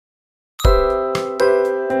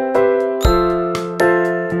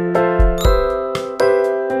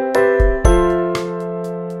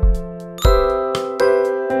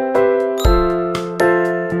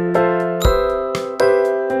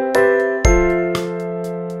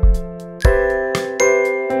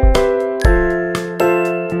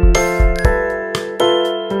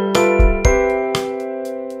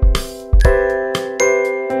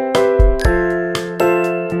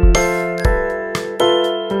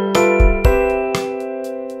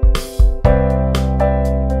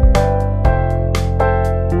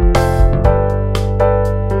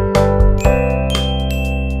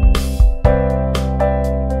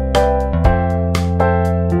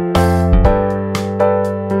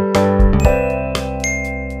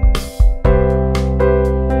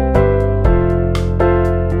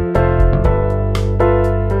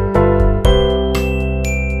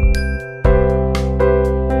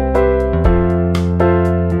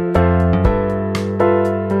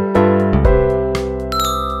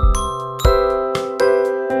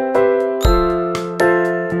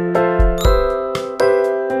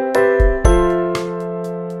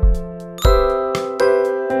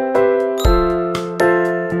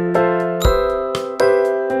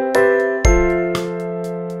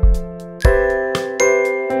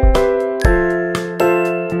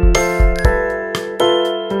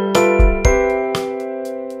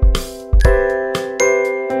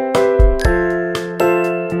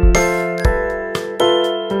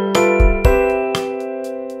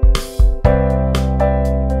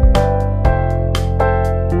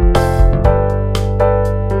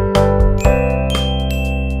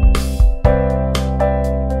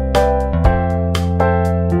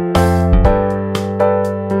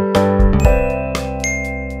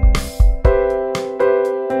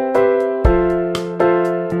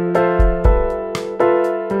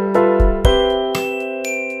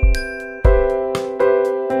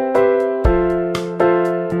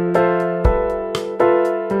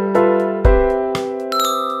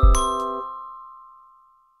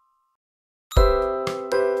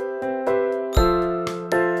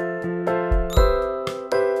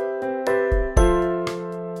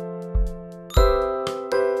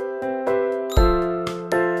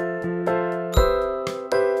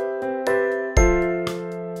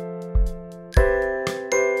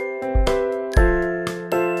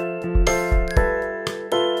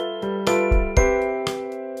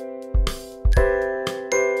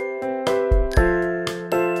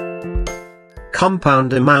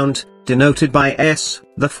compound amount, denoted by S,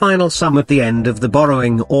 the final sum at the end of the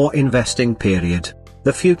borrowing or investing period.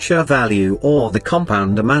 The future value or the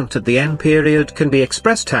compound amount at the end period can be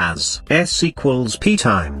expressed as S equals P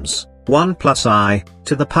times 1 plus I,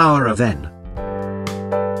 to the power of N.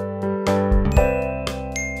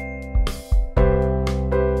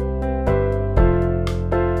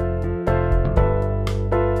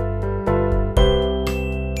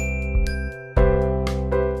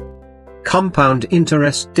 Compound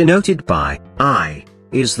interest, denoted by I,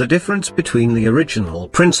 is the difference between the original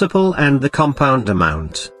principal and the compound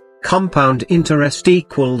amount. Compound interest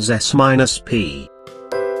equals S minus P.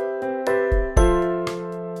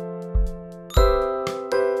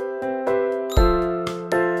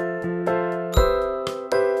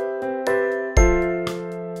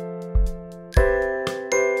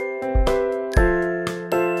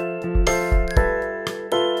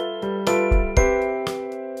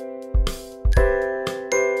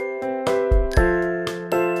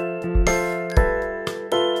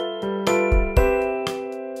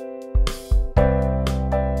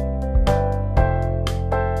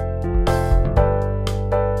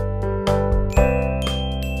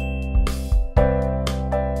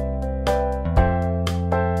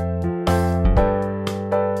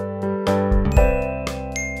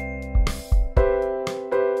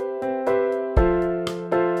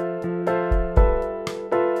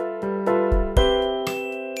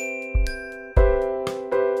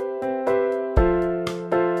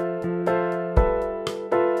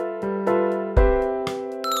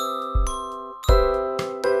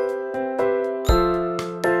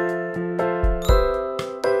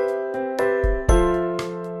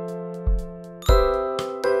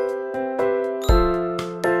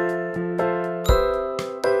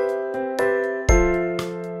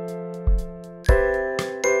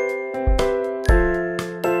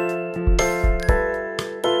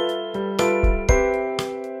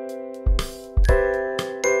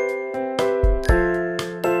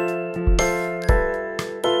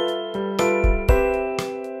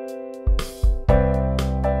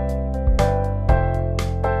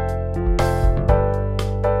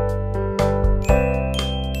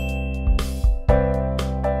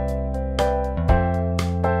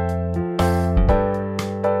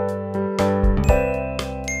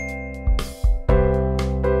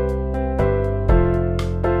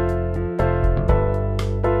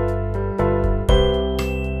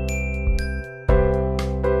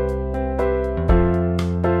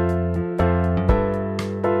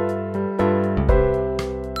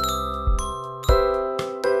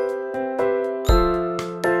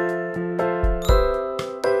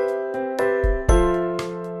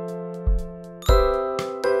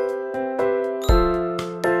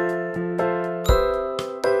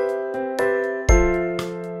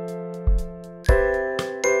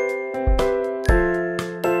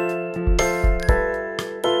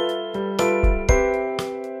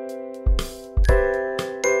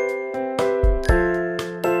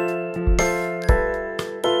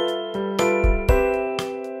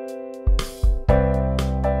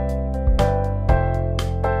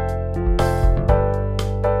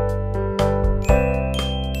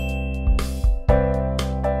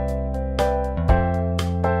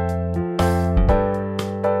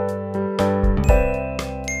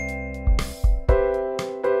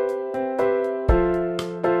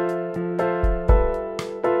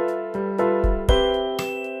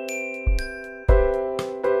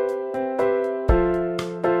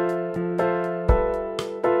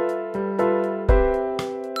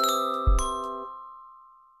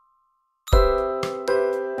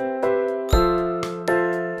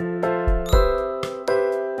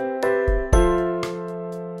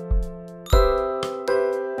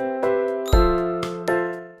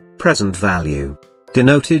 Present value,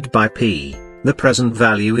 denoted by P. The present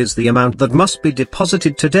value is the amount that must be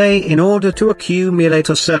deposited today in order to accumulate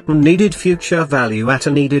a certain needed future value at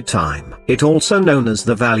a needed time. It also known as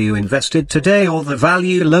the value invested today or the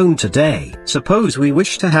value loaned today. Suppose we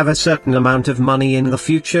wish to have a certain amount of money in the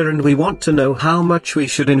future and we want to know how much we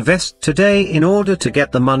should invest today in order to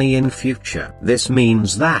get the money in future. This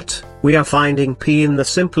means that we are finding P in the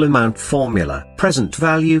simple amount formula. Present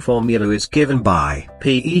value formula is given by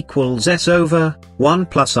P equals S over 1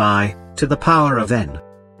 plus I to the power of N.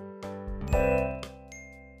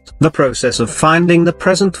 The process of finding the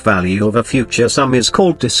present value of a future sum is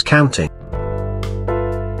called discounting.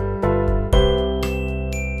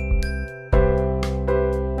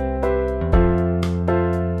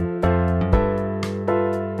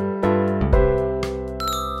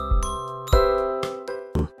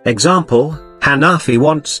 Example, Hanafi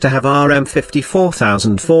wants to have Rm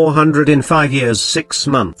 54,400 in 5 years 6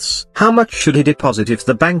 months. How much should he deposit if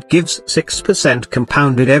the bank gives 6%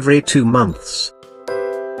 compounded every 2 months?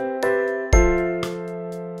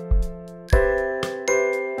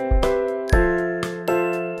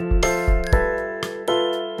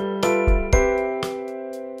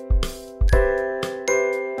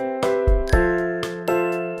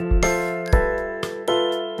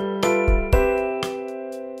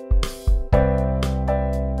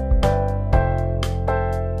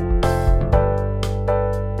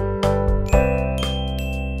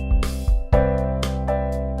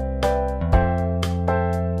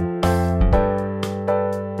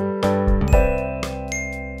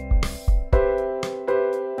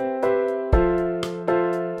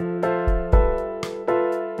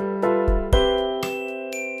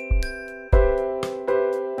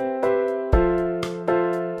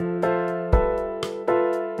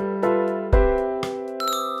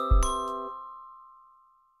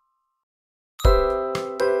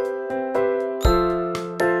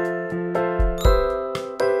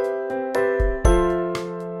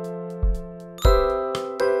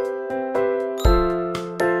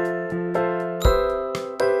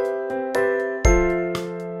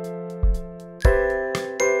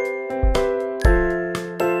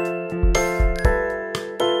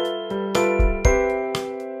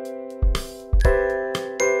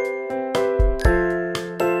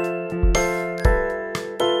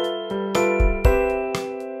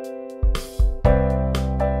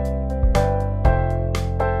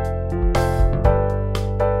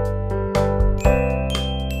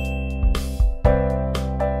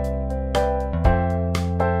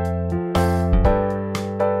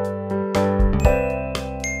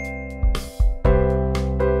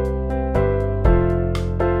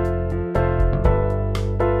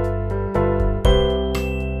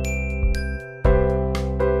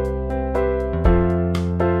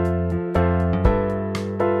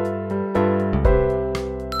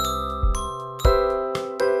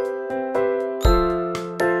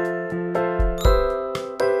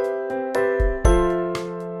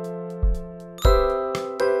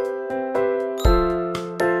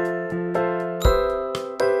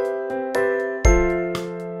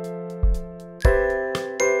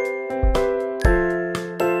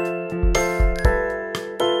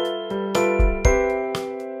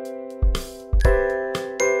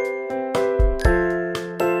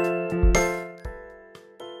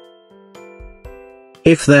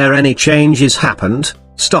 If there any changes happened,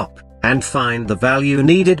 stop, and find the value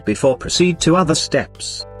needed before proceed to other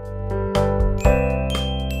steps.